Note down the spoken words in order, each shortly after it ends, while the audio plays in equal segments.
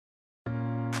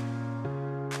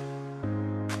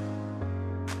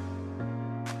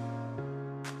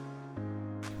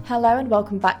Hello and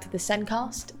welcome back to the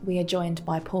Zencast. We are joined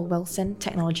by Paul Wilson,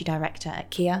 Technology Director at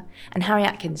Kia, and Harry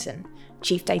Atkinson,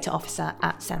 Chief Data Officer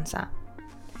at Sensat.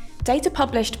 Data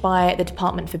published by the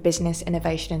Department for Business,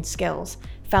 Innovation and Skills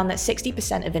found that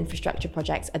 60% of infrastructure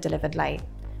projects are delivered late.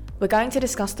 We're going to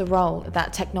discuss the role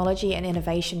that technology and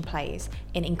innovation plays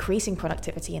in increasing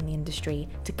productivity in the industry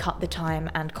to cut the time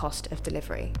and cost of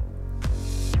delivery.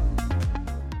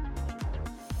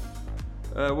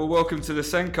 Well, welcome to the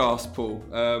Zencast, Paul.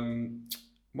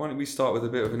 Why don't we start with a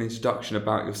bit of an introduction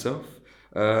about yourself,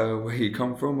 where you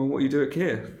come from and what you do at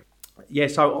Kia? Yeah,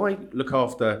 so I look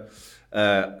after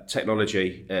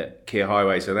technology at Kia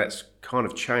Highways, and that's kind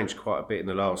of changed quite a bit in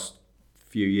the last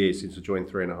few years since I joined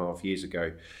 3.5 years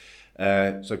ago.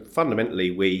 So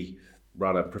fundamentally, we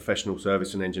run a professional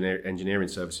service and engineering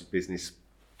services business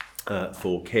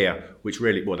for Kia, which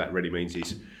really, what that really means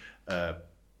is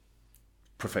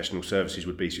professional services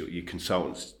would be sort of your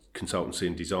consultancy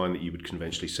and design that you would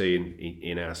conventionally see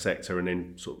in our sector, and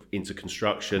then sort of into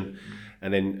construction,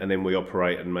 and then we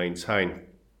operate and maintain.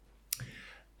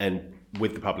 And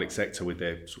with the public sector, with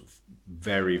their sort of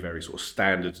very, very sort of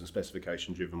standards and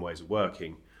specification driven ways of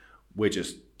working, we're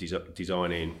just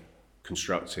designing,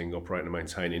 constructing, operating and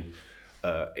maintaining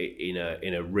in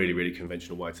a really, really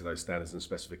conventional way to those standards and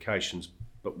specifications.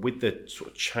 But with the sort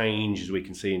of change, as we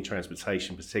can see in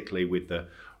transportation, particularly with the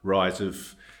rise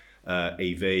of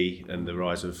EV and the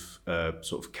rise of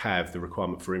sort of CAV, the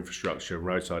requirement for infrastructure,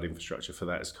 roadside infrastructure for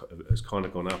that has kind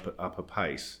of gone up a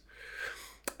pace.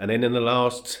 And then in the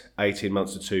last 18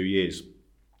 months to 2 years,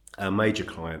 our major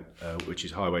client, which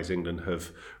is Highways England,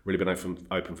 have really been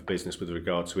open for business with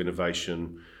regard to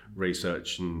innovation,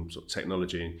 research and sort of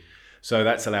technology. So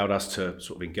that's allowed us to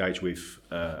sort of engage with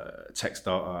tech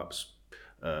startups,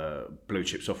 blue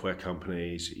chip software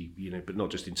companies, but not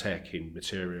just in tech, in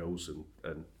materials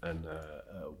and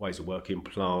ways of working,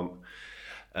 plant.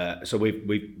 So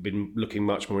we've been looking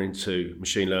much more into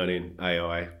machine learning,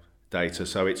 AI, data.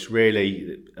 So it's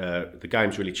really the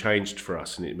game's really changed for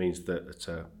us, and it means that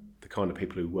the kind of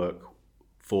people who work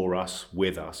for us,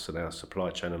 with us, and our supply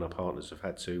chain and our partners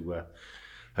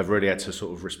have really had to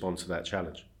sort of respond to that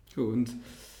challenge. Cool. And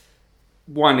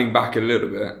winding back a little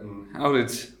bit, how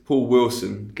did Paul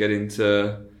Wilson get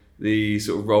into the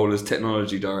sort of role as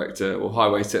technology director or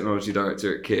highways technology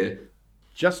director at Kia?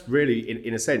 Just really,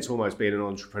 in a sense, almost being an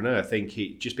entrepreneur,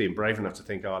 just being brave enough to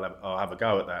think, I'll have a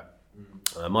go at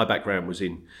that. My background was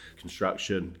in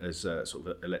construction as a sort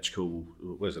of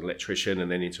was an electrician,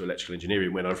 and then into electrical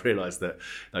engineering when I realised that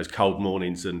those cold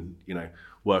mornings and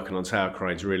working on tower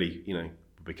cranes really were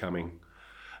becoming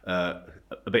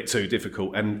a bit too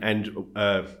difficult. And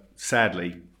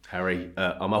sadly, Harry,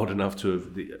 I'm old enough to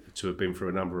have been through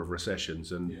a number of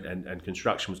recessions, and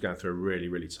construction was going through a really,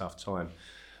 really tough time.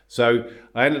 So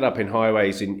I ended up in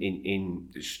highways in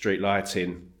street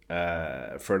lighting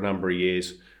for a number of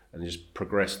years, and just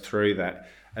progressed through that.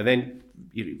 And then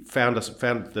found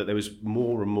that there was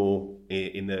more and more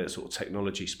in the sort of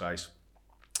technology space,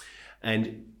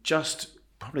 and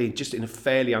probably just in a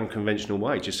fairly unconventional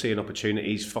way, just seeing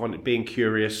opportunities, being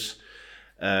curious,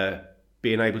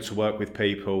 being able to work with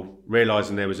people,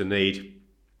 realising there was a need,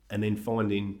 and then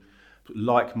finding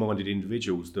like-minded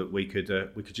individuals that we could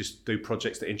just do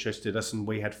projects that interested us and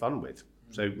we had fun with.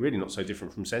 So really not so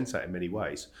different from Sensat in many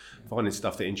ways. Finding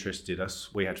stuff that interested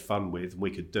us, we had fun with, we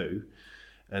could do,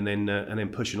 and then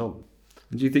pushing on.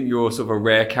 Do you think you're sort of a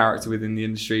rare character within the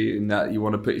industry in that you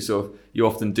want to you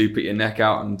often do put your neck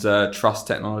out and trust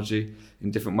technology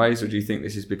in different ways, or do you think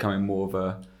this is becoming more of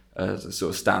a sort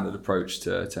of standard approach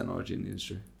to technology in the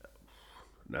industry?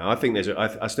 No, I think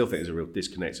I still think there's a real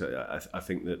disconnect. I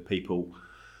think that people,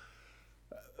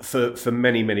 for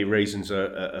many, many reasons,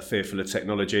 are fearful of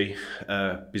technology.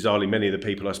 Bizarrely, many of the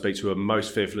people I speak to are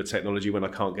most fearful of technology when I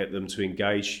can't get them to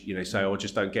engage. Say, I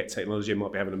just don't get technology. I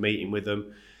might be having a meeting with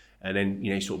them, and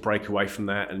then sort of break away from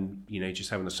that, and just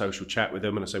having a social chat with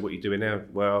them. And I say, "What are you doing now?"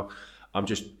 "Well, I'm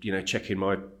just checking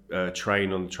my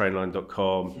train on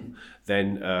trainline.com.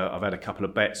 Then I've had a couple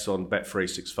of bets on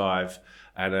Bet365,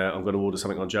 and I'm going to order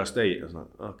something on Just Eat." I was like,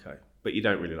 "Okay. But you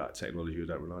don't really like technology, you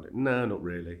don't rely on it." "No, not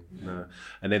really, no."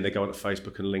 And then they go onto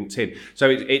Facebook and LinkedIn. So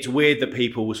it's weird that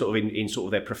people sort of in sort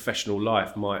of their professional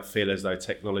life might feel as though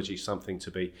technology is something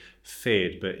to be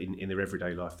feared, but in their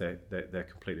everyday life they're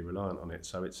completely reliant on it.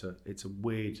 So it's a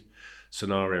weird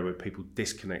scenario where people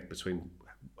disconnect between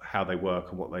how they work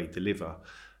and what they deliver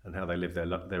and how they live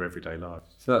their everyday life.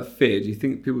 So that fear, do you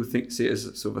think people see it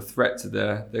as sort of a threat to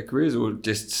their careers, or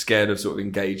just scared of sort of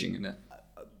engaging in it?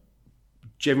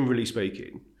 Generally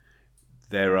speaking,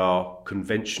 there are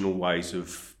conventional ways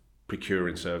of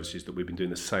procuring services that we've been doing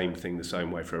the same thing the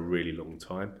same way for a really long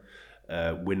time.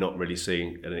 We're not really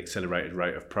seeing an accelerated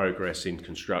rate of progress in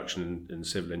construction and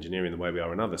civil engineering the way we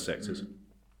are in other sectors.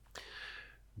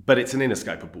 But it's an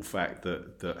inescapable fact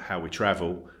that how we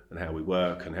travel and how we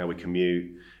work and how we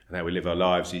commute and how we live our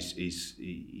lives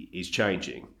is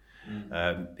changing.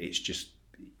 It's just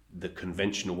the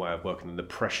conventional way of working, and the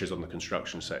pressures on the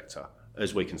construction sector,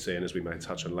 as we can see and as we may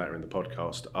touch on later in the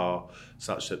podcast, are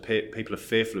such that people are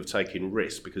fearful of taking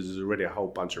risks because there's already a whole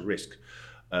bunch of risk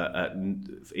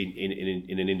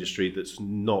in an industry that's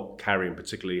not carrying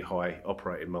particularly high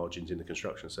operating margins in the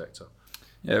construction sector.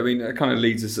 Yeah, I mean, that kind of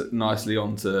leads us nicely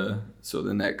on to sort of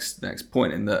the next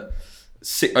point, in that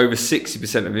over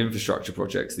 60% of infrastructure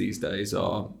projects these days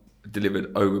are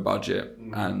delivered over budget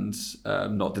and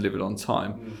not delivered on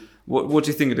time. What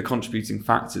do you think are the contributing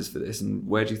factors for this, and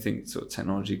where do you think sort of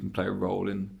technology can play a role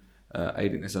in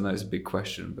aiding this? I know it's a big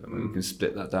question, but maybe we can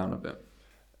split that down a bit.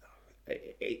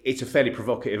 It's a fairly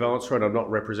provocative answer, and I'm not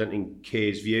representing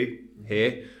Kier's view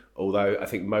here, although I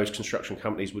think most construction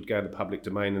companies would go in the public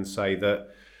domain and say that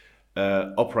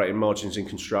operating margins in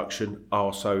construction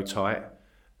are so tight.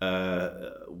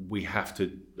 We have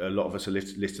to, a lot of us are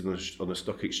listed on the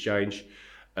stock exchange.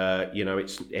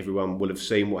 It's everyone will have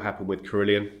seen what happened with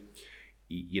Carillion.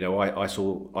 I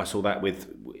saw that with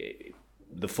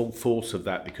the full force of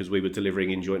that, because we were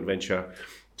delivering in joint venture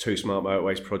 2 smart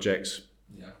motorways projects.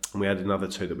 Yeah. And we had another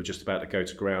 2 that were just about to go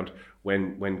to ground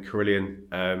when Carillion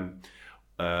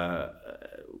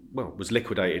was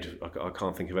liquidated. I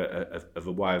can't think of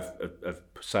a way of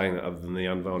saying that other than the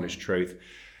unvarnished truth.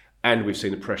 And we've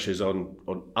seen the pressures on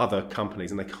other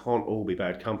companies, and they can't all be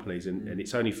bad companies. And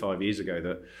it's only 5 years ago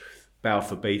that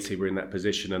Balfour Beatty were in that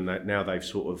position, and that now they've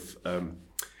sort of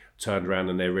turned around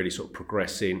and they're really sort of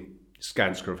progressing.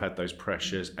 Skanska have had those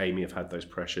pressures, Amy have had those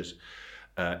pressures,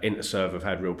 Interserve have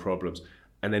had real problems.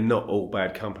 And they're not all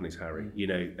bad companies, Harry.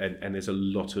 And there's a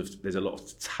lot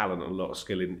of talent and a lot of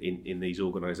skill in these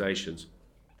organisations.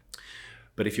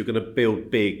 But if you're going to build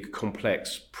big,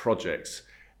 complex projects,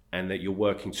 and that you're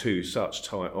working to such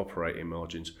tight operating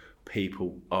margins,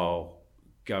 people are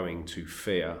going to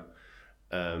fear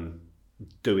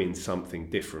doing something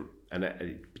different. And that,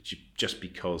 just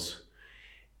because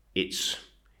it's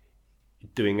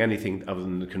doing anything other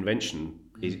than the convention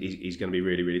is going to be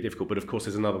really, really difficult. But of course,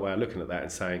 there's another way of looking at that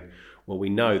and saying, well, we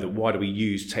know that why do we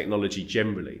use technology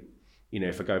generally?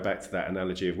 If I go back to that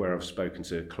analogy of where I've spoken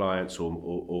to clients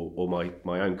or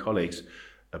my own colleagues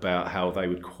about how they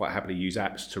would quite happily use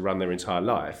apps to run their entire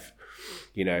life,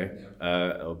 be that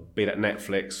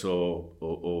Netflix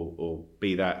or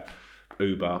be that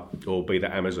Uber or be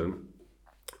that Amazon,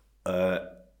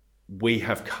 we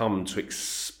have come to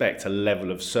expect a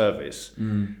level of service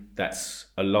that's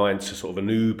aligned to sort of an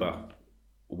Uber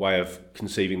way of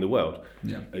conceiving the world.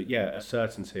 A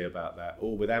certainty about that.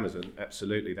 Or with Amazon,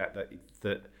 absolutely,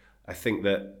 that I think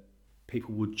that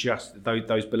people would just,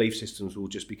 those belief systems will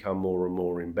just become more and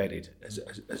more embedded as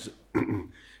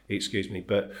excuse me,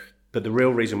 but the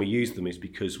real reason we use them is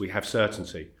because we have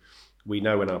certainty. We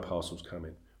know when our parcels come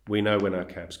in. We know when our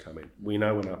cabs come in. We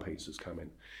know when our pizzas come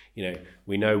in.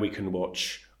 We know we can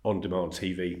watch on-demand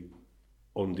TV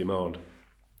on demand.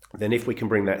 Then if we can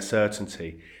bring that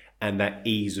certainty and that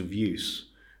ease of use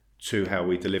to how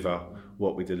we deliver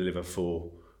what we deliver for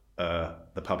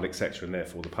the public sector and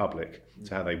therefore the public,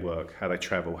 to how they work, how they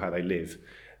travel, how they live,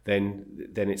 then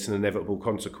it's an inevitable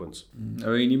consequence. I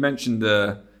mean, you mentioned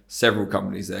several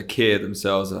companies there. Kier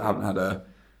themselves haven't had a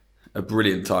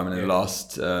brilliant time in the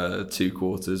last 2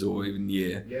 quarters or even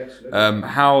year. Yes.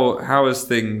 How has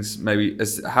things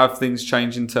have things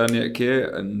changed internally at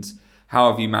Kier, and how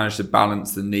have you managed to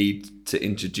balance the need to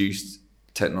introduce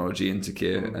technology into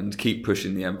Kier and keep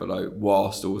pushing the envelope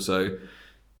whilst also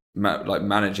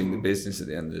managing the business at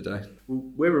the end of the day?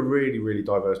 We're a really, really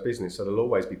diverse business, so there'll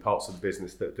always be parts of the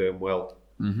business that are doing well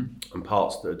and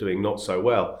parts that are doing not so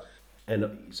well.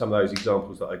 And some of those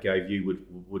examples that I gave you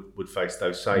would face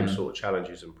those same sort of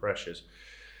challenges and pressures.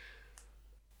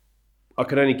 I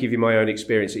can only give you my own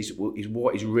experience. Is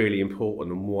what is really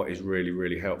important and what is really,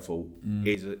 really helpful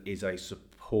is a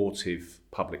supportive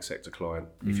public sector client.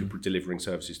 If you're delivering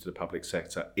services to the public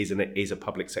sector, is a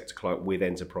public sector client with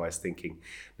enterprise thinking.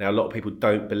 Now, a lot of people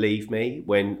don't believe me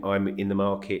when I'm in the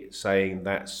market saying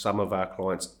that some of our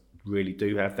clients really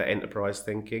do have that enterprise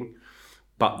thinking,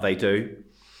 but they do.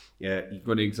 Yeah.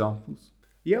 Got any examples?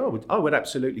 Yeah, I would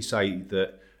absolutely say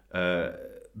that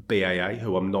BAA,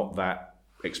 who I'm not that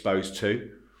exposed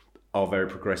to, are very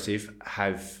progressive,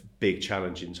 have big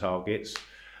challenging targets.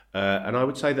 And I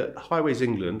would say that Highways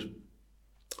England,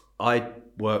 I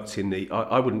worked in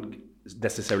I wouldn't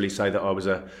necessarily say that I was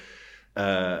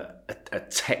a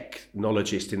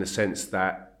technologist in the sense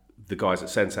that the guys at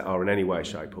Sensat are in any way,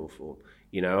 shape or form.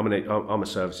 You know, I'm a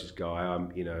services guy. I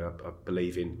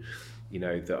believe in,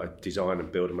 that I design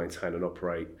and build and maintain and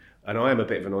operate. And I am a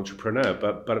bit of an entrepreneur,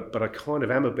 but I kind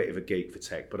of am a bit of a geek for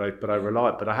tech. But I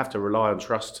have to rely on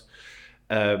trust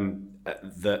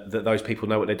that those people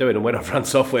know what they're doing. And when I've run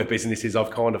software businesses,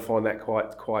 I've kind of find that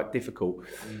quite difficult.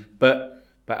 But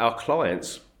our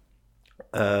clients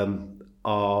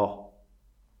are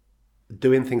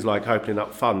doing things like opening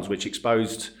up funds, which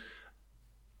exposed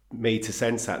me to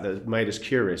Sensat, that made us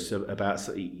curious about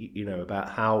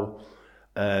how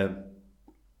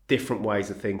different ways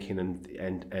of thinking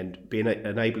and being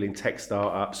enabling tech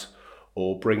startups,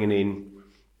 or bringing in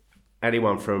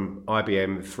anyone from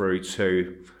IBM through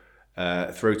to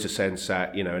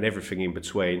Sensat, and everything in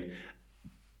between.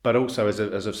 But also,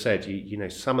 as I've said,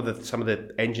 some of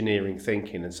the engineering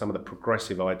thinking and some of the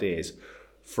progressive ideas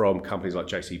from companies like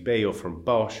JCB or from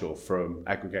Bosch or from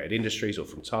Aggregated Industries or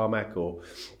from Tarmac or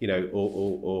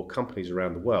companies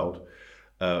around the world,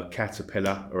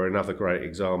 Caterpillar are another great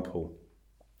example,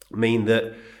 mean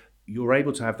that you're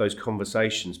able to have those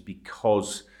conversations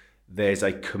because there's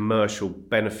a commercial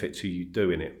benefit to you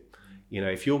doing it.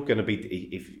 If you're going to be,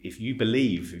 if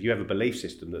you have a belief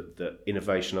system that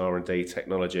innovation, R&D,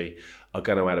 technology are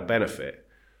going to add a benefit,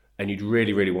 and you'd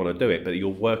really, really want to do it, but you're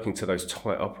working to those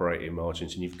tight operating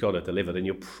margins and you've got to deliver, then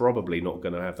you're probably not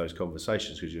going to have those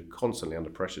conversations because you're constantly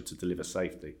under pressure to deliver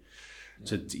safety,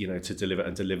 to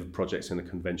deliver projects in a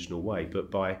conventional way. But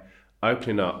by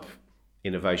opening up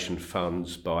innovation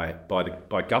funds, by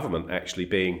government actually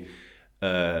being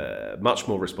much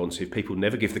more responsive, people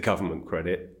never give the government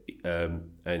credit,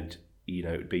 and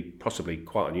it'd be possibly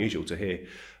quite unusual to hear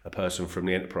a person from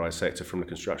the enterprise sector, from the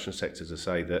construction sector, to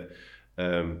say that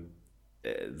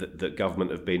that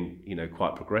government have been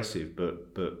quite progressive,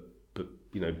 but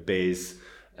BIS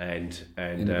and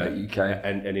Innovate UK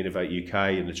and Innovate UK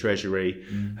and the Treasury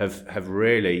have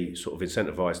really sort of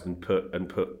incentivised and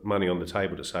put money on the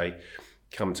table to say,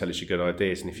 come and tell us your good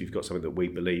ideas, and if you've got something that we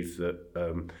believe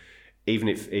that even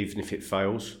if it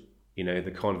fails,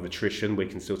 the kind of attrition, we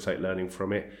can still take learning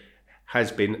from it,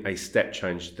 has been a step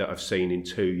change that I've seen in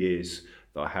 2 years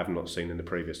that I have not seen in the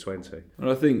previous 20.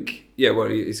 Well, I think,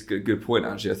 it's a good point,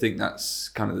 actually. I think that's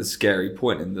kind of the scary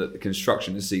point, in that the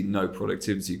construction has seen no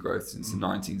productivity growth since the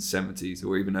 1970s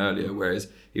or even earlier, whereas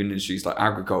even industries like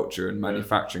agriculture and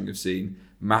manufacturing have seen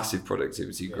massive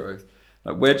productivity growth.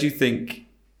 Like, where do you think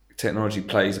technology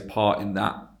plays a part in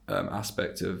that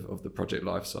aspect of the project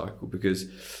life cycle? Because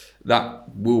that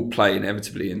will play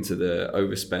inevitably into the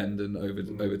overspend and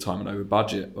over time and over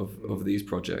budget of these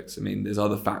projects. I mean, there's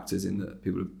other factors in that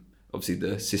people, obviously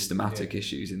the systematic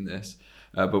issues in this,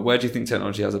 but where do you think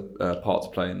technology has a part to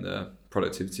play in the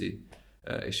productivity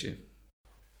issue?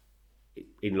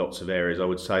 In lots of areas, I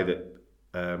would say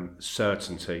that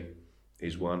certainty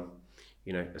is one.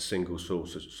 A single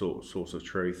source of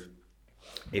truth.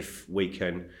 If we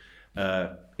can,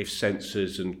 if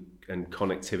sensors and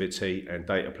connectivity and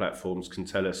data platforms can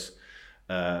tell us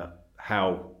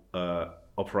how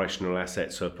operational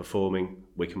assets are performing,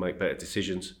 we can make better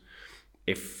decisions.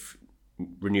 If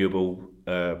renewable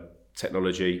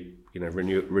technology,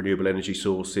 renewable energy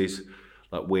sources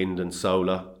like wind and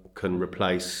solar can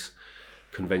replace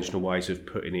conventional ways of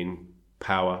putting in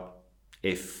power,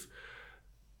 if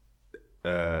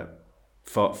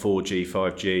 4G,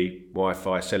 5G,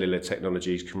 Wi-Fi, cellular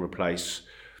technologies can replace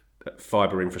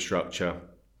fibre infrastructure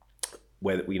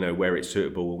where it's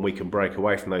suitable, and we can break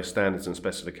away from those standards and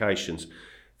specifications,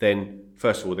 then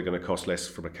first of all, they're going to cost less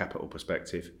from a capital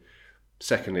perspective.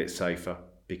 Secondly, it's safer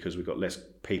because we've got less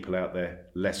people out there,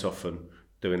 less often,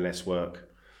 doing less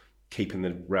work, keeping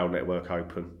the rail network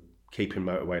open, keeping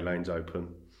motorway lanes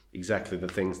open, exactly the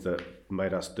things that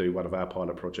made us do one of our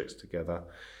pilot projects together,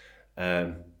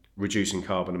 reducing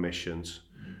carbon emissions,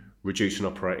 reducing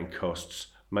operating costs,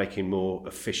 making more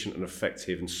efficient and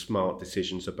effective and smart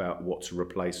decisions about what to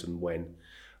replace and when,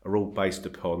 are all based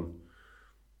upon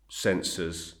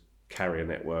sensors, carrier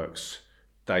networks,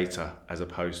 data, as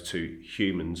opposed to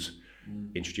humans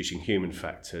introducing human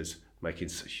factors, making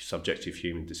subjective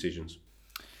human decisions.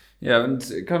 Yeah, and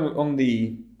kind of on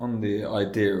the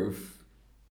idea of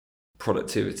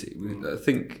productivity, I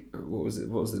think, what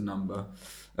was the number?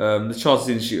 The Chartered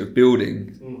Institute of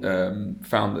Building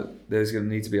found that there's going to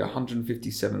need to be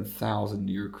 157,000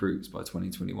 new recruits by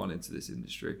 2021 into this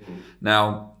industry.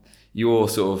 Now, you're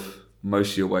sort of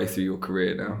most of your way through your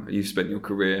career now. You've spent your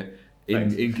career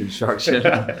in construction.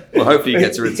 Well, hopefully you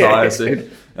get to retire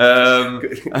soon.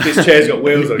 This chair's got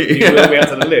wheels on it. You will be out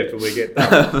to the lift when we get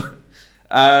done.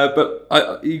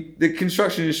 The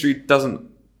construction industry doesn't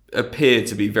appear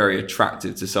to be very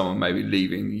attractive to someone maybe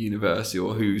leaving university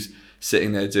or who's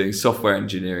sitting there doing software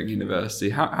engineering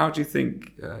university. How do you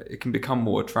think it can become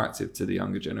more attractive to the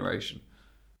younger generation?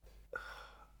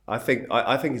 I think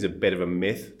it's a bit of a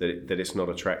myth that it's not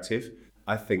attractive.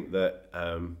 I think that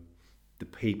the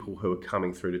people who are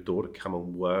coming through the door to come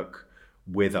and work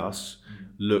with us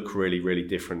look really, really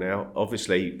different now.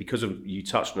 Obviously, because of, you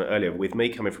touched on it earlier, with me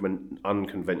coming from an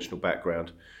unconventional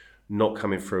background, not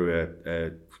coming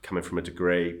through coming from a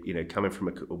degree, coming from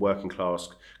a working class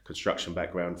construction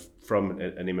background, from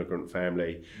an immigrant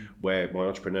family, where my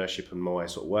entrepreneurship and my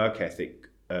sort of work ethic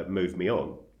moved me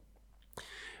on,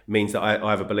 means that I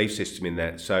have a belief system in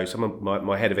that. So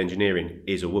my head of engineering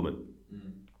is a woman.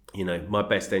 My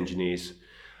best engineers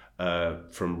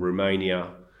from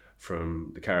Romania,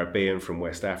 from the Caribbean, from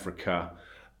West Africa,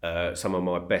 some of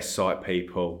my best site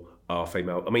people are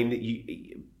female. I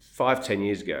mean, 5-10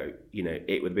 years ago,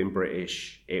 it would have been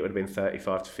British, it would have been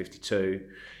 35 to 52,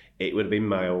 it would have been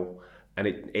male, and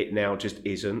it now just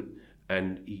isn't.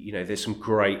 And there's some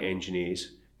great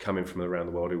engineers coming from around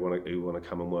the world who want to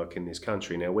come and work in this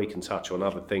country. Now, we can touch on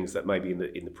other things that maybe in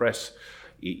the press,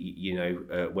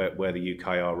 where the UK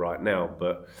are right now,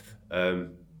 but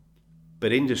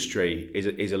industry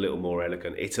is a little more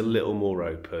elegant. It's a little more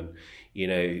open.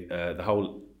 The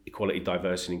whole equality,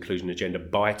 diversity, and inclusion agenda,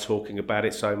 by talking about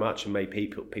it so much, and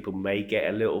people may get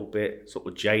a little bit sort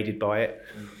of jaded by it.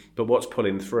 But what's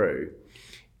pulling through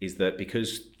is that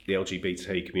because the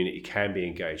LGBT community can be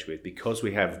engaged with, because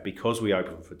we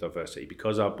open for diversity,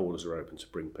 because our borders are open to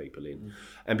bring people in,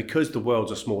 and because the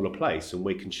world's a smaller place and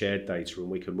we can share data and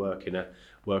we can work in a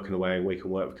way and we can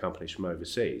work with companies from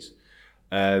overseas,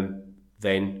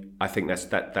 then I think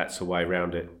that's a way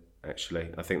around it. Actually,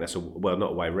 I think that's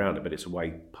not a way around it, but it's a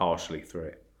way partially through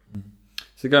it.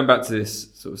 So going back to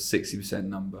this sort of 60%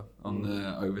 number on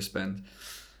the overspend,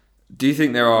 do you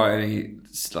think there are any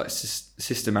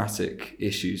systematic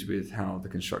issues with how the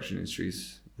construction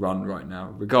industry's run right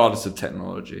now, regardless of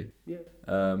technology? Yeah.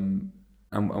 And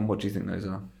what do you think those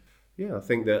are? Yeah, I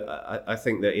think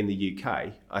that in the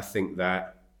UK, I think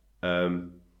that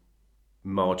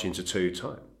margins are too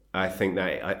tight. I think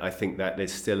that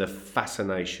there's still a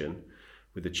fascination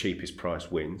with the cheapest price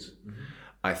wins.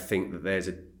 I think that there's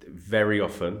very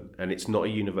often, and it's not a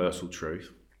universal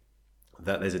truth,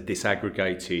 that there's a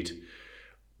disaggregated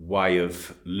way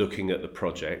of looking at the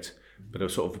project, but a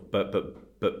sort of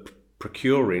but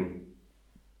procuring,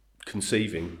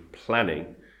 conceiving,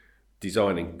 planning,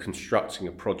 designing, constructing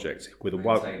a project with a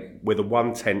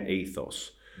 110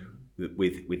 ethos,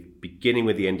 with beginning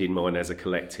with the end in mind as a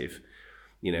collective.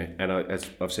 And as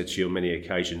I've said to you on many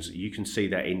occasions, you can see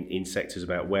that in sectors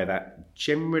about where that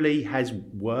generally has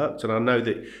worked. And I know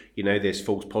that, there's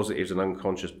false positives and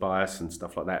unconscious bias and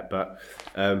stuff like that, but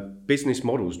business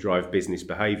models drive business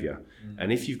behaviour.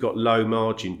 And if you've got low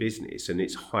margin business and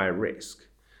it's high risk,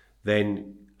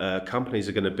 then companies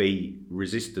are going to be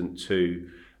resistant to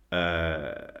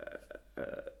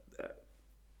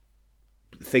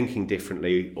thinking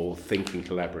differently or thinking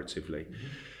collaboratively.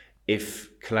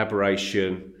 If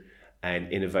collaboration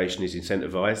and innovation is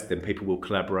incentivized, then people will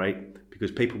collaborate,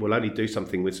 because people will only do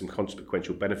something with some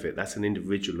consequential benefit. That's an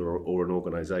individual or an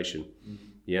organization.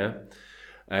 Yeah.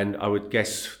 And I would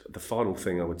guess the final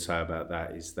thing I would say about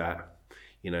that is that,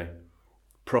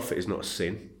 profit is not a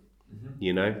sin,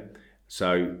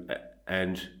 So,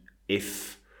 and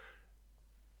if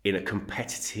in a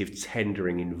competitive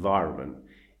tendering environment,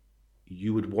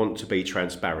 you would want to be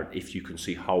transparent if you can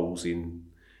see holes in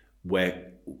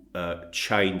where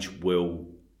change will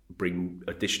bring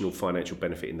additional financial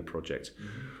benefit in the project.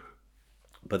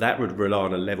 But that would rely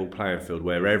on a level playing field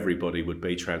where everybody would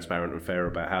be transparent and fair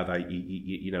about how they,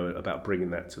 about bringing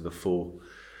that to the fore.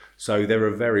 So there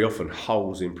are very often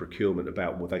holes in procurement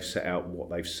about what they've set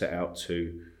out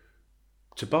to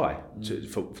buy,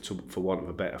 for want of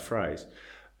a better phrase.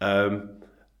 And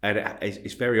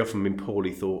it's very often been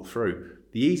poorly thought through.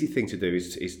 The easy thing to do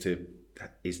is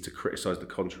to criticise the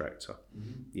contractor,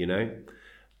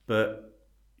 but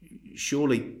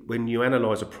surely when you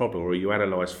analyse a problem or you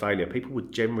analyse failure, people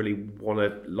would generally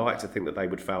like to think that they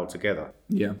would fail together.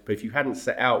 Yeah. But if you hadn't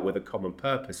set out with a common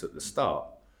purpose at the start,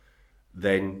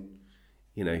 then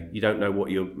you don't know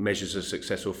what your measures of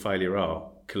success or failure are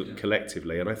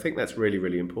collectively, and I think that's really,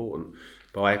 really important.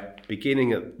 By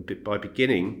beginning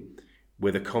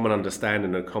with a common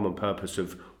understanding and a common purpose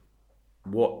of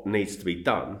what needs to be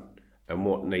done, and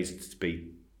what needs to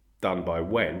be done by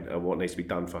when, and what needs to be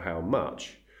done for how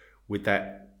much, with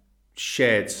that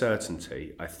shared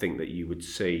certainty, I think that you would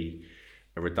see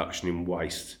a reduction in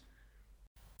waste.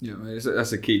 Yeah, I mean,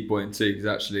 that's a key point too, because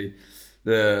actually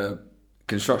the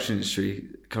construction industry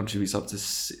contributes up to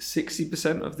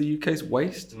 60% of the UK's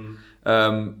waste.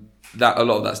 That a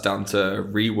lot of that's down to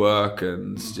rework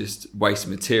and just waste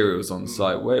materials on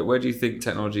site. Where do you think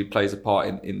technology plays a part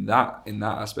in that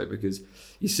aspect? Because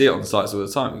you see it on sites all the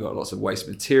time. You've got lots of waste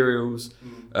materials,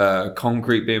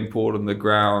 concrete being poured on the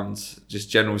ground, just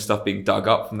general stuff being dug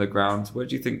up from the ground. Where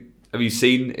do you think? Have you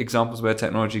seen examples where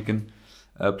technology can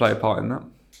play a part in that?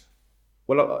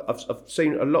 Well, I've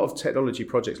seen a lot of technology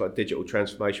projects like digital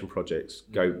transformation projects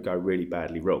go really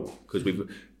badly wrong because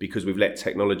we've let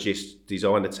technologists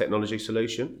design a technology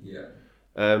solution. Yeah.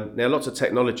 Now, lots of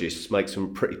technologists make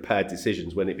some pretty bad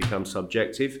decisions when it becomes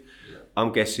subjective. Yeah.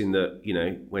 I'm guessing that,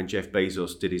 when Jeff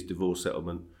Bezos did his divorce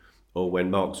settlement, or when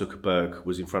Mark Zuckerberg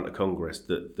was in front of Congress,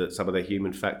 that some of the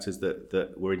human factors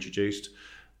that were introduced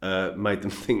made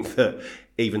them think that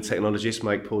even technologists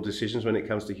make poor decisions when it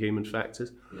comes to human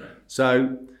factors. Yeah.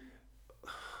 So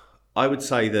I would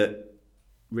say that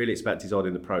really it's about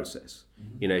designing the process.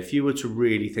 Mm-hmm. If you were to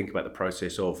really think about the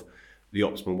process of the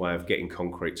optimal way of getting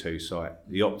concrete to site,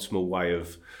 the optimal way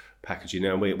of packaging.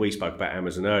 Now, we spoke about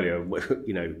Amazon earlier.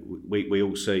 We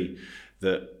all see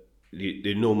that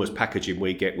the enormous packaging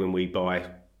we get when we buy,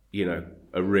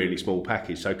 a really small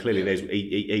package. So clearly, there's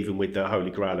even with the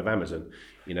holy grail of Amazon,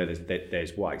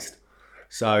 there's waste.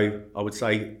 So I would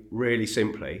say, really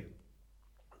simply,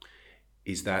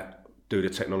 is that do the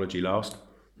technology last.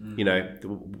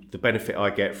 The benefit I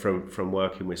get from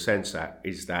working with Sensat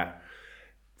is that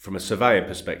from a surveying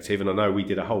perspective, and I know we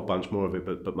did a whole bunch more of it,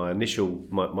 but my initial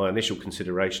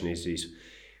consideration is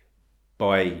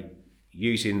by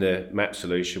using the map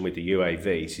solution with the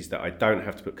UAVs is that I don't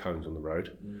have to put cones on the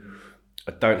road.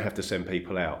 I don't have to send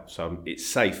people out, so it's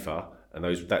safer. And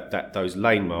those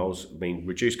lane miles mean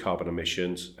reduced carbon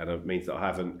emissions, and it means that I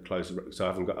haven't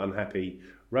got unhappy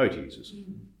road users.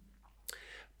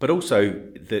 But also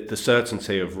the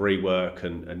certainty of rework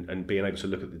and being able to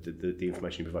look at the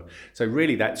information you provide. So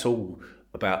really, that's all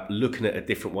about looking at a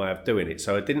different way of doing it.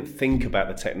 So I didn't think about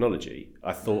the technology.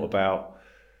 I thought about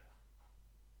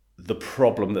the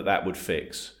problem that would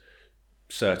fix.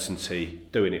 Certainty,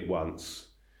 doing it once,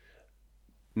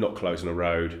 not closing a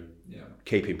road. Yeah.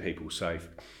 Keeping people safe.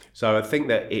 So I think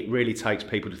that it really takes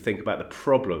people to think about the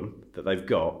problem that they've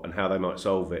got and how they might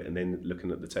solve it, and then looking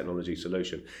at the technology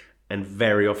solution. And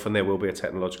very often there will be a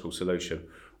technological solution,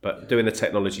 but doing the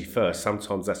technology first,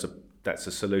 sometimes that's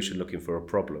a solution looking for a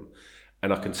problem.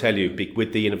 And I can tell you,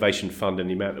 with the Innovation Fund and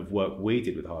the amount of work we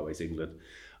did with Highways England,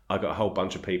 I got a whole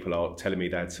bunch of people telling me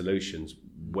they had solutions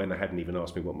when they hadn't even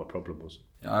asked me what my problem was.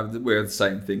 Yeah, we're the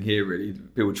same thing here, really.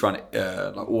 People trying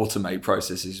to automate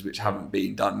processes which haven't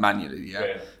been done manually yet.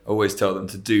 Yeah. I always tell them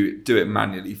to do it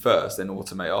manually first, then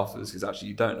automate afterwards, because actually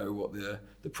you don't know what the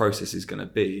process is going to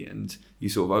be, and you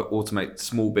sort of automate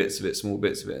small bits of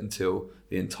it until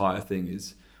the entire thing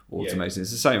is automated. Yeah.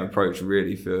 It's the same approach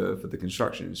really for the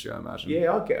construction industry, I imagine.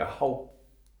 Yeah, I get a whole...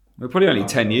 We're probably only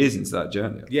 10 years into that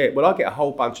journey. Yeah, well, I get a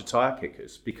whole bunch of tyre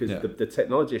kickers because the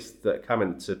technologists that come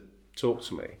in to talk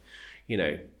to me,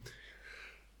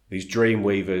 these dream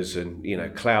weavers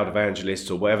and, cloud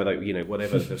evangelists or whatever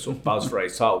whatever the sort of buzz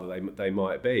phrase title that they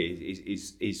might be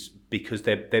is because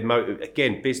they're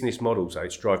again, business models, to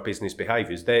drive business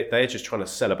behaviours. They're just trying to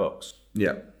sell a box.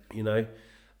 Yeah.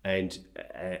 And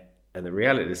the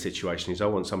reality of the situation is I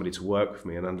want somebody to work with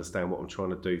me and understand what I'm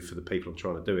trying to do for the people I'm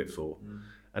trying to do it for.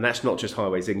 And that's not just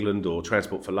Highways England or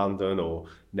Transport for London or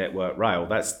Network Rail.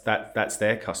 That's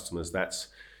their customers. That's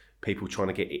people trying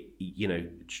to get,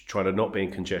 trying to not be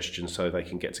in congestion so they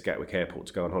can get to Gatwick Airport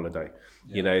to go on holiday.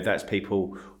 Yeah. That's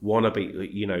people wanting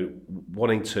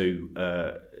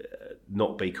to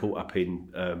not be caught up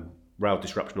in rail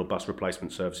disruption or bus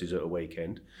replacement services at a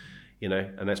weekend.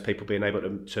 And that's people being able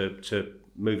to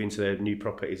move into their new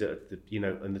properties at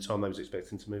in the time they was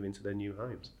expecting to move into their new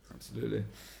homes. Absolutely.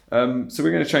 So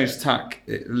we're going to change tack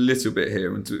a little bit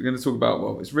here, and we're going to talk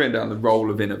about, it's written down the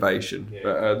role of innovation,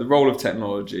 but the role of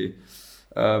technology.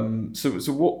 Why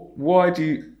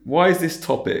is this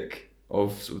topic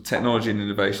of sort of technology and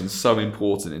innovation so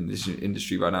important in this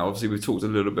industry right now? Obviously, we've talked a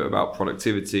little bit about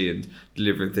productivity and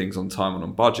delivering things on time and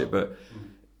on budget, but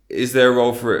is there a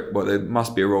role for it? Well, there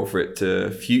must be a role for it to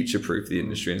future-proof the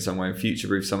industry in some way and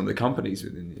future-proof some of the companies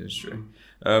within the industry.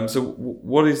 So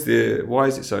why is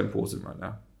it so important right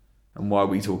now? And why are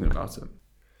we talking about it?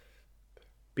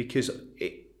 Because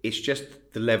it's just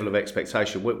the level of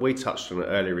expectation. We touched on it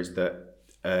earlier, is that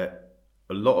a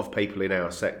lot of people in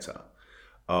our sector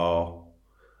are,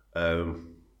 I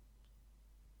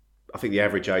think the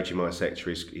average age in my sector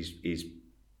is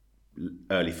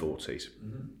early 40s.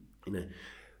 Mm-hmm.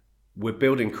 we're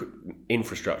building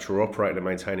infrastructure or operating and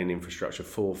maintaining infrastructure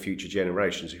for future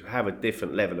generations who have a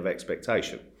different level of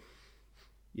expectation.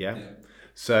 Yeah.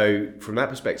 So from that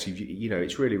perspective,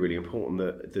 it's really, really important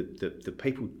that the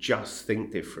people just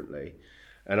think differently.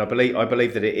 And I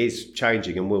believe that it is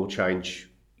changing and will change,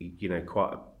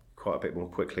 quite a bit more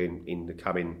quickly in the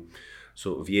coming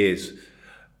sort of years.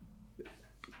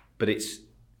 But it's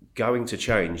going to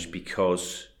change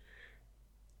because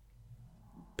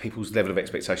people's level of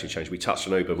expectation change. We touched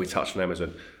on Uber, we touched on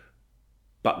Amazon,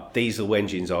 but diesel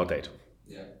engines are dead.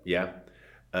 Yeah.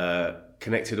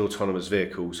 Connected autonomous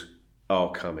vehicles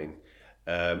are coming.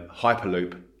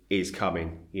 Hyperloop is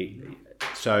coming.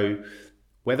 So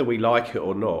whether we like it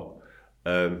or not,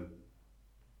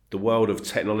 the world of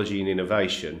technology and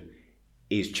innovation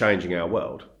is changing our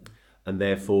world, and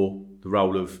therefore the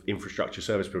role of infrastructure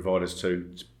service providers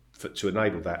to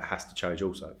enable that has to change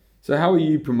also. So how are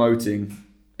you promoting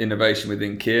innovation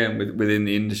within Kia and within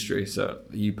the industry? So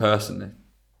you personally?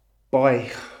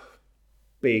 By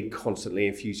being constantly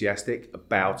enthusiastic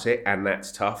about it, and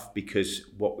that's tough because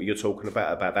what you're talking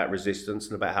about that resistance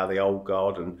and about how the old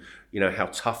guard and how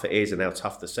tough it is and how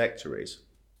tough the sector is.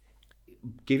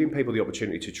 Giving people the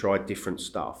opportunity to try different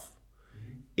stuff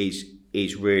is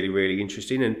really, really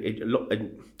interesting,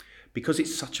 and because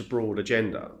it's such a broad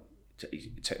agenda,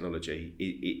 technology,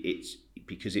 it's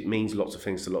because it means lots of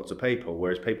things to lots of people.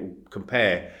 Whereas people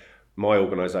compare my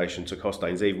organisation to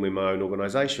Costain's, even with my own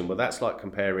organisation. Well, that's like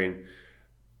comparing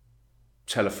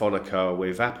Telefonica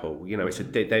with Apple.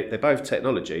 They're both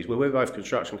technologies. Well, we're both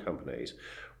construction companies.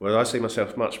 Whereas I see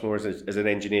myself much more as an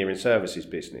engineering services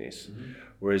business. Mm-hmm.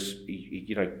 Whereas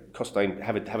Costain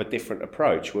have a different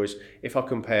approach. Whereas if I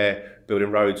compare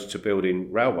building roads to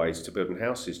building railways to building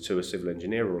houses to a civil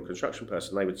engineer or a construction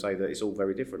person, they would say that it's all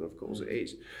very different. Of course, it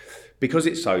is, because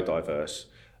it's so diverse.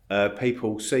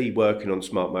 People see working on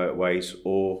smart motorways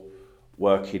or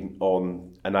working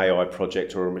on an AI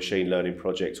project or a machine learning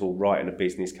project or writing a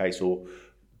business case, or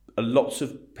lots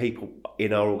of people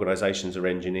in our organisations are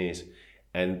engineers.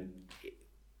 And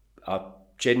I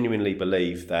genuinely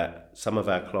believe that some of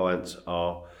our clients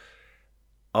are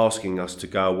asking us to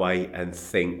go away and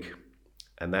think,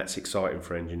 and that's exciting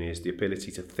for engineers. The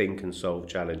ability to think and solve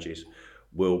challenges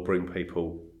will bring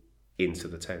people into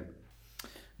the tent.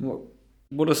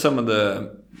 What are some of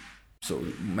the sort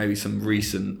of maybe some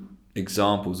recent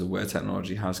examples of where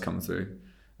technology has come through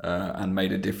and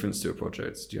made a difference to a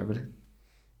project? Do you have any?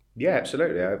 Yeah,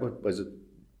 absolutely.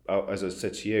 As I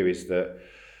said to you, is that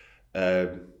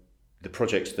the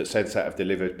projects that Sensat have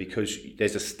delivered, because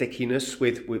there's a stickiness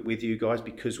with you guys,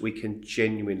 because we can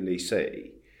genuinely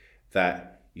see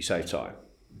that you save time,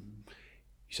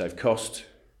 you save cost,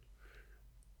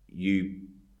 you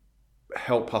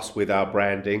help us with our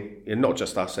branding, and not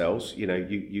just ourselves.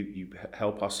 You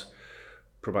help us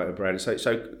promote a brand.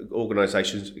 So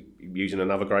organisations using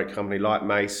another great company like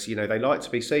Mace, they like to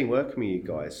be seen working with you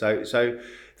guys. So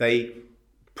they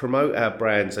promote our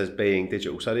brands as being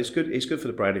digital. So it's good for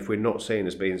the brand if we're not seen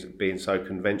as being so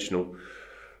conventional.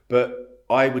 But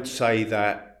I would say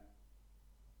that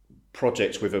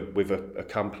projects with a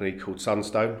company called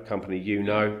Sunstone, company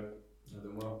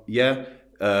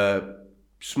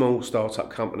small startup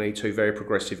company, two very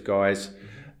progressive guys,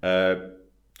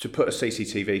 to put a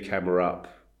CCTV camera up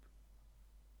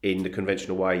in the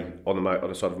conventional way on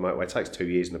the side of the motorway takes 2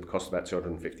 years and it costs about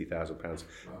 £250,000.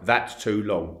 Wow. That's too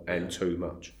long and too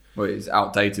much. Well, it's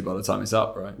outdated by the time it's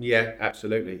up, right? Yeah,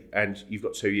 absolutely. And you've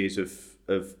got 2 years of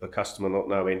a customer not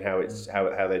knowing how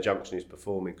their junction is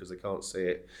performing because they can't see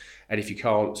it. And if you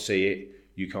can't see it,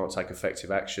 you can't take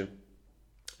effective action.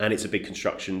 And it's a big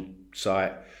construction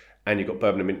site, and you've got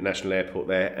Birmingham International Airport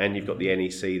there, and you've got the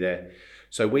NEC there.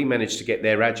 So we managed to get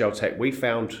their agile tech. We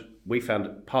found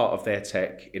part of their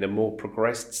tech in a more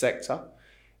progressed sector,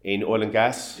 in oil and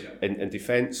gas and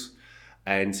defence,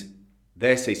 and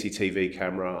their CCTV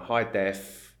camera, high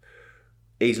def,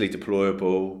 easily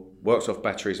deployable, works off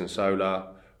batteries and solar,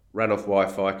 ran off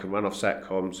Wi-Fi, can run off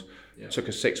SATCOMs. Took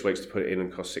us 6 weeks to put it in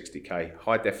and cost 60k.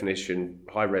 High definition,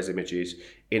 high res images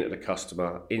into the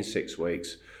customer in 6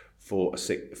 weeks for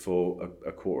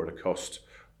a quarter of the cost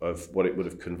of what it would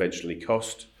have conventionally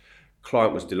cost.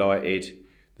 Client was delighted.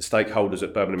 The stakeholders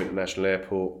at Birmingham International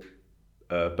Airport,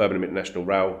 Birmingham International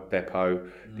Rail Depot,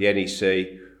 the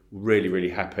NEC, really,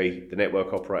 really happy. The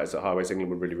network operators at Highways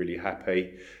England were really, really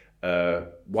happy.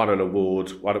 Won an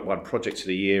award, won Project of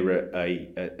the Year at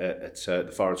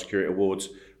the Fire and Security Awards.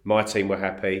 My team were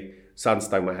happy.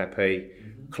 Sunstone were happy.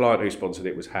 Client who sponsored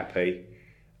it was happy.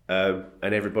 And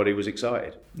everybody was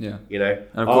excited. Yeah. And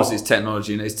of course it's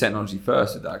technology, and it's technology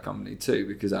first with that company too,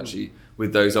 because actually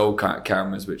with those old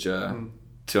cameras, which are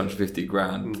 250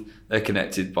 grand. They're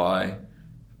connected by,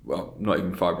 well, not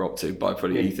even fibre optic, by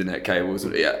probably Ethernet cables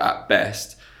at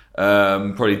best.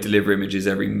 Probably deliver images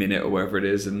every minute or whatever it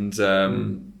is, and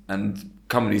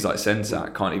companies like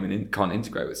Sensat can't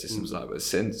integrate with systems like that.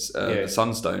 The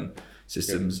Sunstone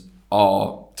systems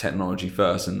are technology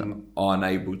first and are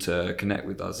unable to connect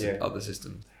with us other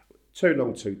systems. Too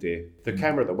long, too dear. The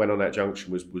camera that went on that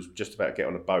junction was just about to get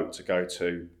on a boat to go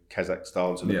to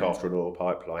Kazakhstan to look after an oil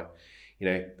pipeline. You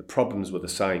know, the problems were the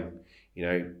same. You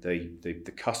know,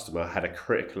 the customer had a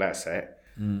critical asset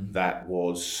that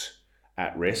was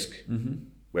at risk,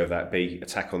 whether that be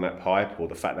attack on that pipe or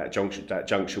the fact that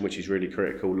junction, which is really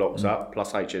critical, locks up,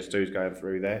 plus HS2's going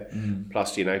through there,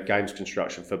 plus, you know, games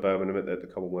construction for Birmingham at the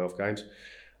Commonwealth Games.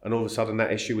 And all of a sudden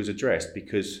that issue was addressed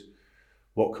because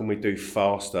what can we do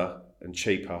faster and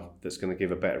cheaper that's going to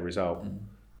give a better result?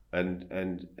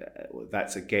 And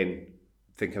that's, again,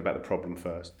 thinking about the problem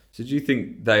first. So do you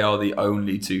think they are the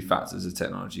only two factors a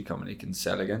technology company can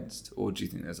sell against, or do you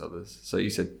think there's others? So you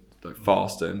said like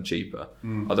faster and cheaper.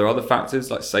 Are there other factors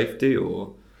like safety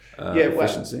or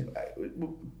efficiency?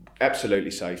 Well, absolutely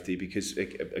safety, because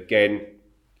again,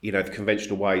 you know, the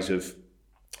conventional ways of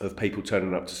people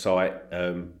turning up to site.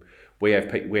 We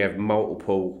have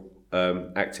multiple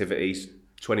activities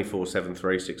 24/7,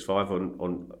 365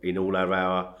 on in all of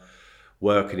our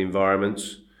work and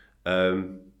environments.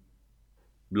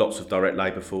 Lots of direct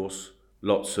labour force,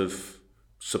 lots of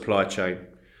supply chain,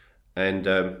 and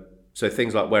so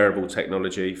things like wearable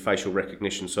technology, facial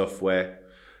recognition software,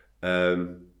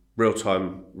 real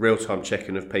time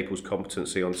checking of people's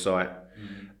competency on site.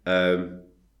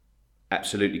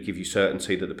 Absolutely give you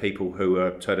certainty that the people who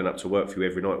are turning up to work for you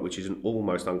every night, which is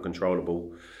almost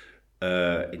uncontrollable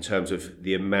in terms of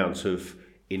the amount of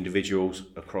individuals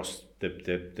across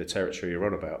the territory you're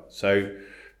on about. So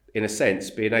in a sense,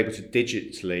 being able to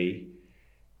digitally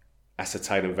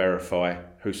ascertain and verify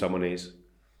who someone is,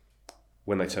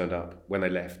 when they turned up, when they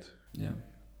left. Yeah.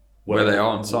 Where they are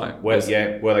on site. Were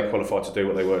they qualified to do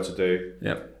what they were to do?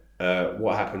 Yeah.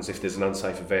 What happens if there's an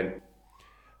unsafe event?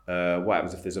 What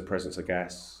happens if there's a presence of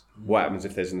gas? What happens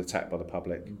if there's an attack by the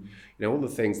public? You know, all the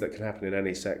things that can happen in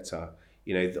any sector,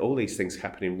 you know, all these things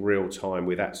happen in real time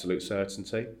with absolute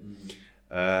certainty.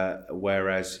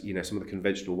 Whereas, you know, some of the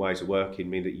conventional ways of working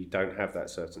mean that you don't have that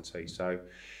certainty. So,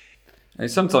 and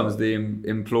sometimes the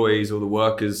employees or the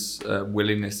workers'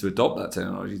 willingness to adopt that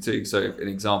technology too. So an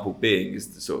example being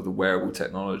is the wearable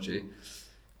technology.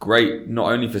 Great,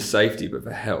 not only for safety, but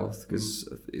for health, because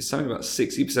it's something about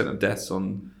 60% of deaths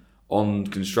on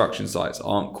construction sites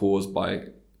aren't caused by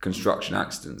construction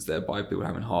accidents. They're by people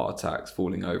having heart attacks,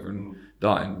 falling over and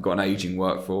dying. We've got an aging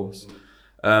workforce.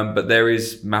 But there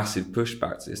is massive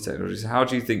pushback to this technology. So how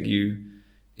do you think you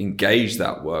engage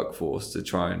that workforce to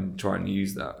try and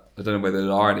use that? I don't know whether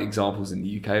there are any examples in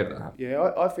the UK of that happening.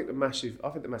 Yeah, I think the massive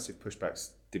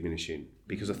pushback's diminishing,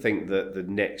 because I think that the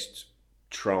next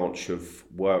tranche of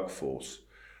workforce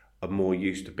are more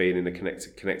used to being in a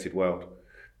connected world.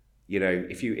 You know,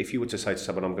 if you were to say to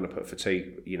someone, I'm going to put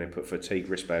fatigue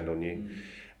wristband on you,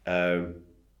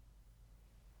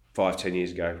 5-10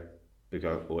 years ago, they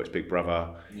go, oh, it's Big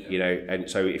Brother, you know. And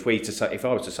so if I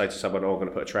was to say to someone, oh, I'm going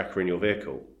to put a tracker in your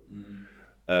vehicle,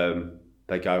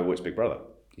 they go, well, it's Big Brother.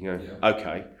 You know,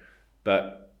 okay,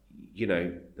 but you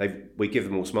know, we give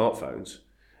them all smartphones,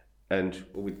 and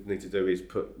all we need to do is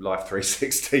put Life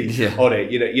 360 on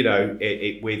it. You know,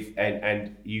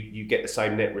 and you get the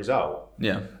same net result.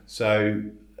 Yeah. So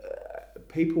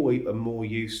people are more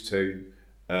used to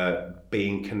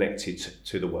being connected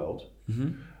to the world.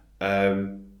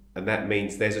 And that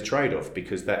means there's a trade-off,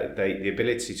 because the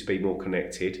ability to be more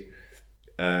connected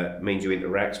means you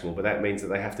interact more, but that means that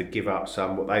they have to give up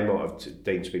some what they might have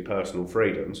deemed to be personal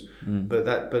freedoms. But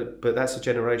that's a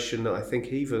generation that I think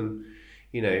even,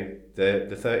 you know, the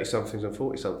 30-somethings and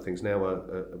 40-somethings now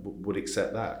would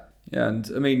accept that. Yeah, and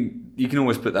I mean, you can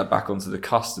always put that back onto the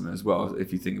customer as well.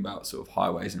 If you think about sort of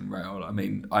highways and rail, I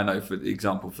mean, I know for the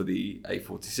example for the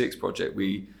A46 project,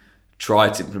 we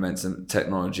tried to implement some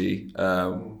technology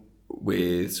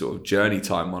with sort of journey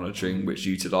time monitoring, which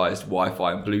utilised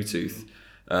Wi-Fi and Bluetooth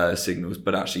signals,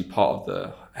 but actually part of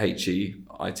the HE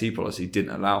IT policy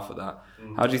didn't allow for that.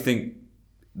 How do you think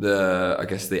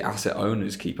the asset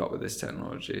owners keep up with this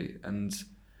technology and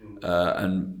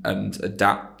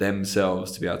adapt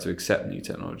themselves to be able to accept new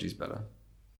technologies better?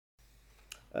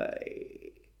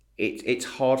 It's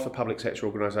hard for public sector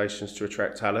organisations to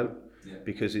attract talent.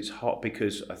 Because it's hot,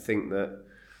 because I think that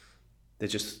they're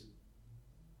just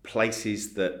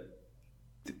places that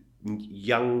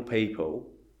young people,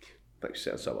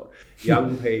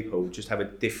 young people just have a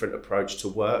different approach to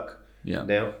work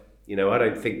now. You know, I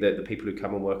don't think that the people who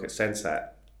come and work at Sensat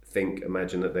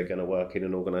imagine that they're going to work in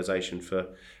an organisation for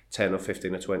 10 or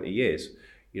 15 or 20 years.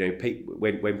 You know,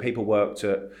 when people worked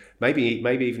at maybe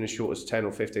even as short as 10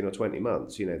 or 15 or 20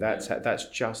 months, you know, that's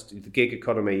just, the gig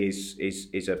economy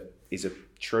is a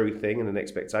true thing and an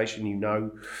expectation. You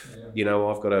know,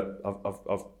 I've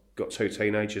got two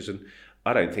teenagers, and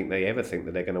I don't think they ever think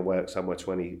that they're going to work somewhere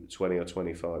 20 or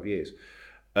 25 years.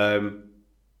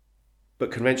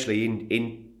 But conventionally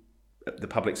in the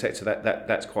public sector,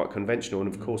 that's quite conventional,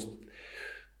 and of course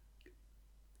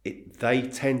they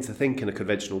tend to think in a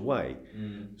conventional way.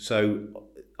 So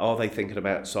are they thinking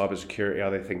about cybersecurity? Are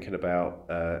they thinking about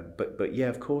but yeah,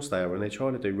 of course they are, and they're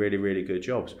trying to do really, really good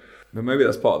jobs. But maybe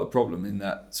that's part of the problem, in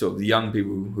that sort of the young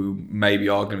people who maybe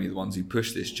are going to be the ones who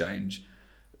push this change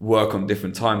work on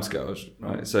different timescales,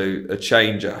 right? So a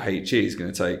change at HE is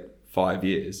going to take 5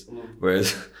 years,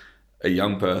 whereas a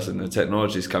young person, a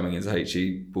technologist coming into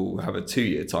HE, will have a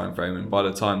 2-year time frame, and by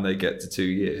the time they get to 2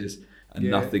 years and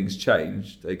nothing's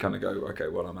changed, they kind of go, okay,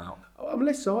 well, I'm out. I'm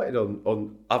less cited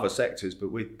on other sectors, but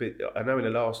I know in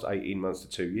the last 18 months to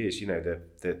 2 years, you know,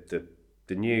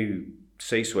 the new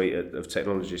C-suite of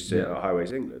technologists at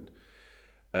Highways England,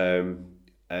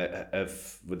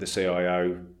 with the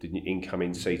CIO, the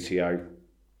incoming CTO,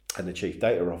 and the Chief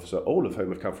Data Officer, all of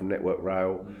whom have come from Network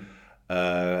Rail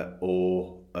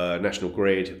or National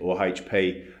Grid or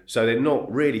HP. So they're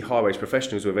not really highways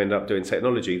professionals who have ended up doing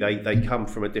technology. They come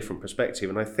from a different perspective,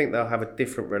 and I think they'll have a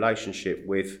different relationship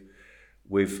with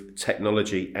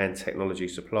technology and technology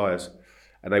suppliers.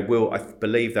 And I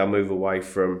believe they'll move away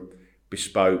from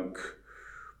bespoke,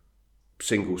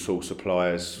 single source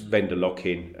suppliers, vendor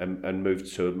lock-in, and move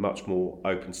to a much more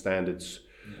open standards,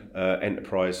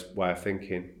 enterprise way of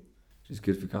thinking. Which is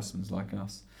good for customers like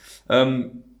us.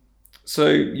 So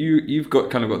you've got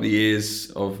the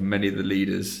ears of many of the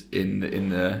leaders in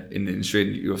the industry,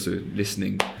 and you're also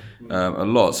listening a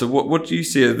lot. So what do you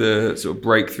see are the sort of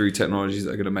breakthrough technologies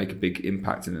that are going to make a big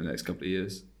impact in the next couple of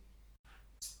years?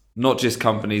 Not just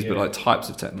companies, but like types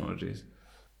of technologies.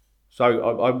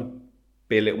 So I would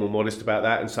be a little more modest about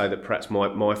that and say that perhaps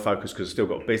my focus, because I've still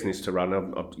got a business to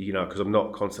run, because I'm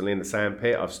not constantly in the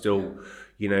sandpit. I've still,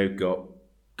 got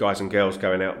guys and girls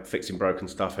going out fixing broken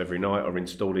stuff every night or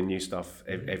installing new stuff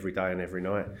every day and every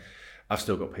night. I've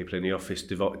still got people in the office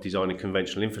designing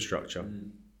conventional infrastructure.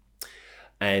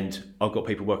 And I've got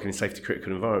people working in safety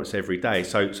critical environments every day.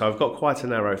 So I've got quite a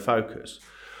narrow focus.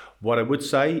 What I would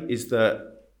say is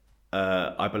that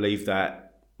I believe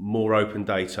that more open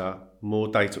data,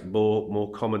 more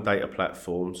common data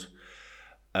platforms,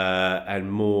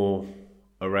 and more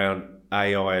around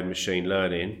AI and machine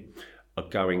learning are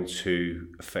going to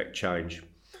affect change.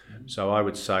 So I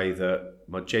would say that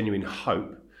my genuine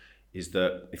hope is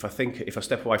that if I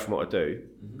step away from what I do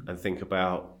and think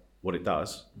about what it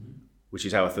does, which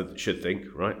is how I should think,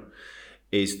 right,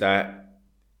 is that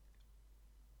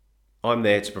I'm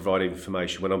there to provide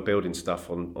information when I'm building stuff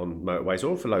on motorways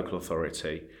or for local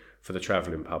authority for the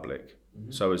travelling public,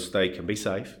 so as they can be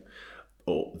safe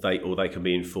or they can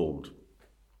be informed.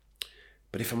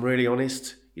 But if I'm really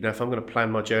honest, if I'm going to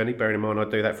plan my journey, bearing in mind I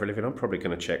do that for a living, I'm probably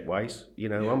going to check Waze.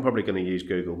 I'm probably going to use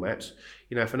Google Maps.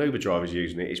 If an Uber driver's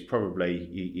using it, it's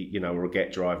probably, or a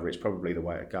Get driver, it's probably the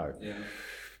way to go. Yeah.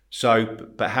 So,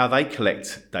 but how they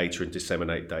collect data and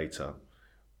disseminate data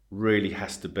really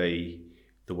has to be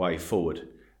the way forward.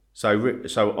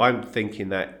 So I'm thinking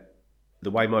that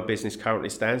the way my business currently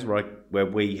stands, where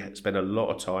we spend a lot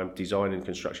of time designing and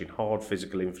constructing hard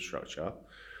physical infrastructure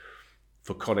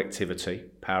for connectivity,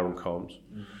 power and comms,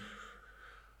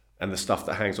 and the stuff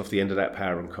that hangs off the end of that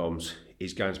power and comms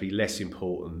is going to be less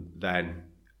important than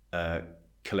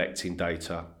collecting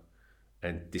data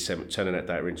and turning that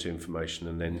data into information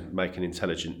and then making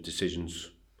intelligent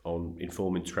decisions on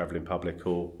informing travelling public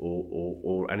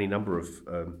or any number of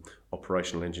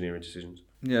operational engineering decisions.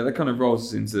 Yeah, that kind of rolls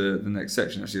us into the next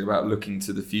section, actually, about looking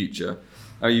to the future.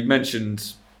 You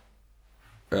mentioned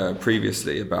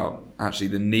previously about actually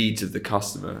the needs of the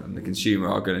customer and the consumer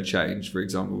are going to change. For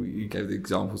example, you gave the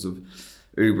examples of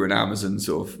Uber and Amazon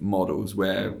sort of models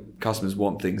where customers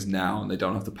want things now and they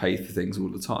don't have to pay for things all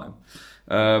the time.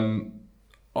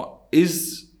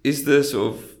 Is the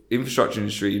sort of infrastructure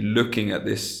industry looking at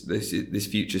this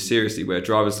future seriously, where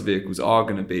driverless vehicles are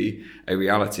going to be a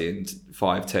reality in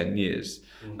 5-10 years?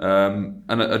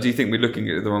 And do you think we're looking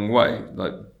at it the wrong way?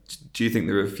 Like, do you think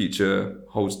the future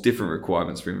holds different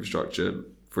requirements for infrastructure?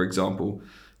 For example,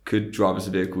 could driverless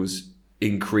vehicles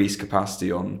increase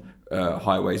capacity on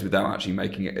highways without actually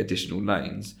making it additional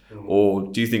lanes?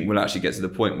 Or do you think we'll actually get to the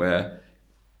point where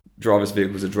driverless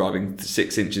vehicles are driving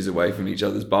 6 inches away from each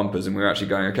other's bumpers, and we're actually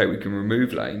going, okay, we can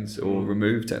remove lanes or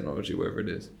remove technology, whatever it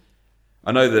is.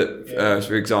 I know that,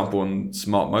 for example, on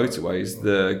smart motorways,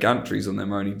 the gantries on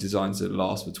them are only designed to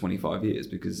last for 25 years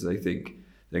because they think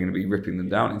they're going to be ripping them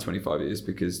down in 25 years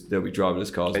because there'll be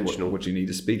driverless cars. What do you need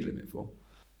a speed limit for?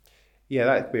 Yeah,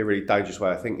 that could be a really dangerous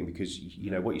way of thinking because,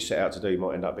 what you set out to do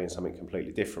might end up being something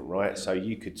completely different, right? So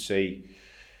you could see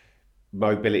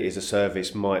mobility as a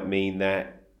service might mean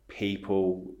that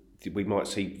we might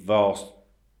see vast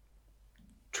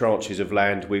tranches of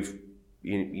land with,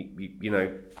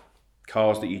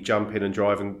 cars that you jump in and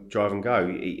drive and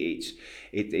go.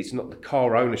 It's not the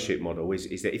car ownership model.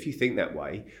 Is that if you think that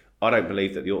way, I don't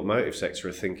believe that the automotive sector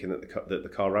are thinking that the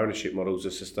car ownership model is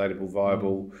a sustainable,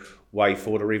 viable way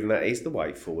forward, or even that is the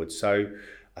way forward. So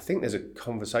I think there's a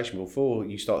conversation before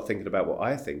you start thinking about what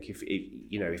I think.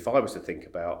 If I was to think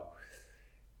about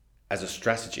as a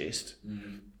strategist,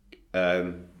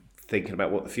 thinking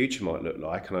about what the future might look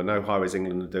like, and I know Highways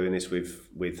England are doing this with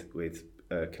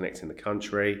connecting the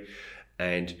country,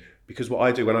 and because what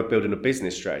I do when I'm building a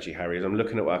business strategy, Harry, is I'm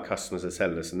looking at what our customers are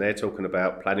telling us, and they're talking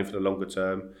about planning for the longer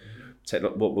term,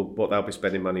 what they'll be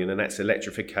spending money on, and that's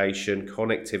electrification,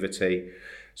 connectivity.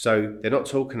 So they're not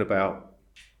talking about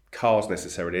cars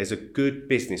necessarily. There's a good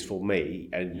business for me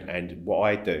and what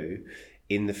I do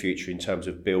in the future in terms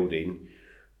of building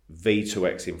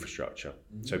V2X infrastructure.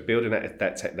 So building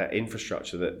that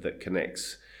infrastructure that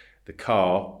connects the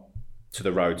car to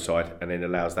the roadside and then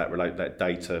allows that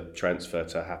data transfer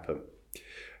to happen.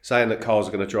 Saying that cars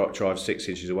are going to drive 6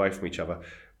 inches away from each other,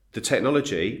 the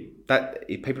technology, that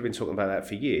people have been talking about that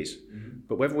for years,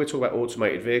 but whether we're talking about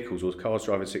automated vehicles or cars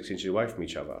driving 6 inches away from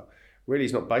each other, really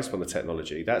is not based on the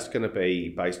technology. That's going to be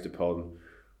based upon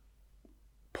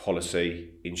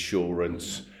policy,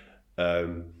 insurance,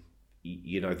 the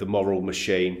moral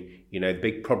machine. The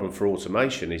big problem for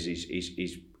automation is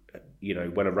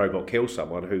when a robot kills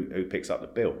someone, who picks up the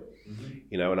bill?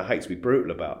 And I hate to be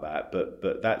brutal about that,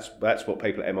 but that's what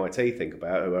people at MIT think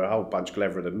about, who are a whole bunch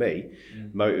cleverer than me,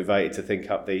 motivated to think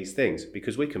up these things,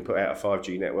 because we can put out a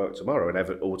 5G network tomorrow and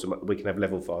we can have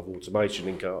level 5 automation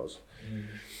in cars.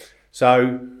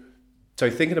 So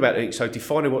thinking about it, so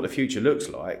defining what the future looks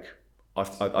like, I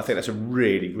think that's a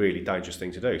really, really dangerous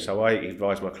thing to do. So I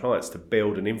advise my clients to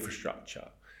build an infrastructure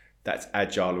that's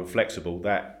agile and flexible,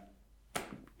 that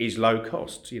is low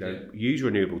cost. Use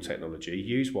renewable technology,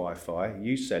 use Wi-Fi,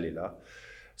 use cellular.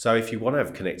 So if you want to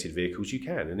have connected vehicles, you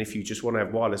can, and if you just want to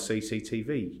have wireless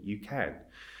CCTV, you can.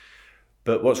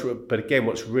 But again,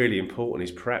 what's really important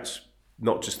is perhaps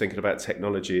not just thinking about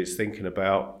technology; it's thinking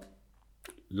about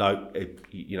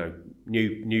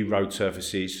new road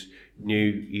surfaces,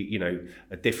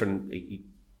 a different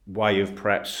way of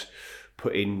perhaps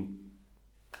putting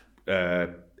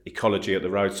ecology at the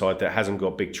roadside that hasn't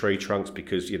got big tree trunks,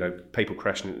 because people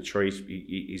crashing into trees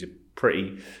is a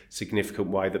pretty significant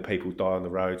way that people die on the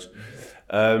roads.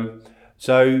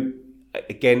 So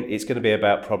again, it's going to be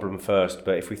about problem first.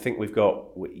 But if we think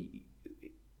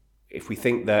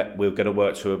that we're going to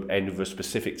work to an end of a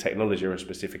specific technology or a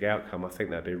specific outcome, I think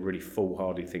that'd be a really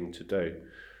foolhardy thing to do.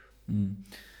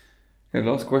 Okay,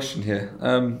 last question here.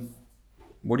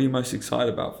 What are you most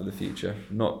excited about for the future?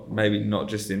 Not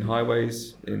just in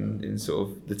highways, in sort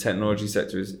of the technology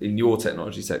sectors, in your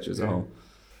technology sector as a whole.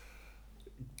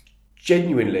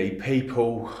 Genuinely,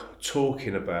 people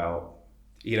talking about,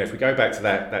 if we go back to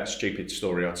that stupid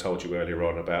story I told you earlier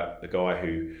on about the guy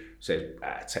who said,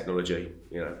 technology,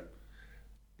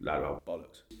 load of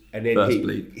bollocks. And then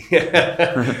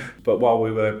but while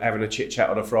we were having a chit chat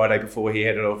on a Friday before he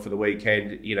headed off for the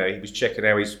weekend, he was checking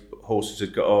how his horses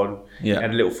had got on,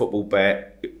 had a little football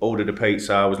bet, ordered a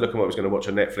pizza, was looking what he was going to watch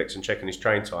on Netflix and checking his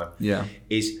train time.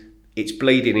 It's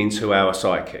bleeding into our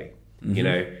psyche.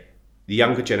 The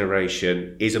younger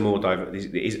generation is a more diverse.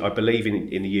 I believe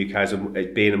in the UK as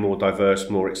being a more diverse,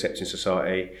 more accepting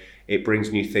society. It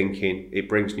brings new thinking. It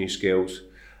brings new skills.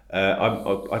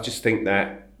 I just think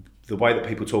that the way that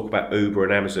people talk about Uber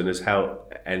and Amazon as how,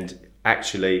 and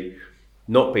actually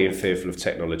not being fearful of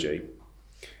technology,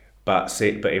 but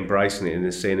embracing it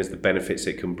and seeing as the benefits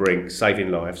it can bring,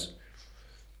 saving lives,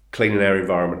 cleaning our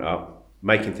environment up,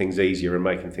 making things easier and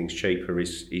making things cheaper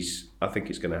is I think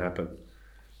it's going to happen.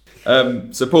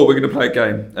 So Paul, we're going to play a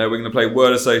game. We're going to play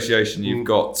word association. You've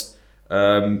got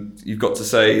to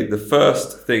say the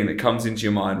first thing that comes into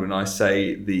your mind when I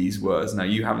say these words. Now,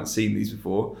 you haven't seen these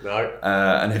before. No.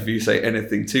 And if you say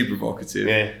anything too provocative,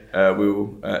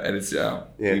 we'll edit it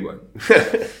out. Yeah. We won't.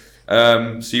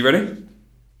 So you ready?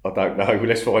 I don't know.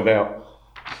 Let's find out.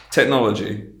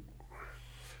 Technology.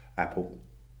 Apple.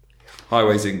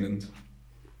 Highways England.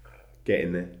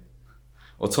 Getting there.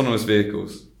 Autonomous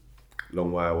vehicles.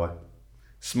 Long way away.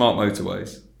 Smart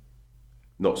motorways.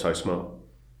 Not so smart.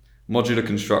 Modular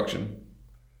construction.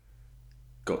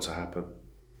 Got to happen.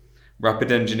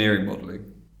 Rapid engineering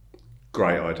modelling.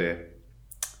 Great idea.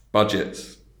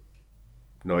 Budgets.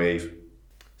 Naive.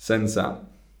 Sensat.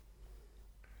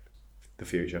 The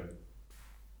future.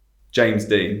 James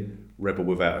Dean. Rebel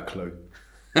without a clue.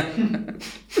 I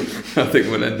think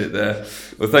we'll end it there.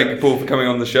 Well, thank you, Paul, for coming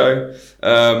on the show,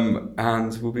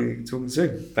 and we'll be talking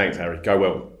soon. Thanks, Harry. Go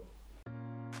well.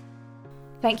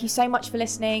 Thank you so much for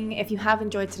listening. If you have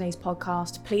enjoyed today's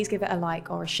podcast, please give it a like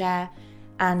or a share.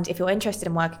 And if you're interested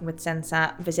in working with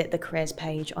Sensat, visit the careers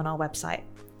page on our website.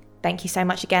 Thank you so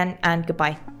much again, and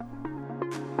goodbye.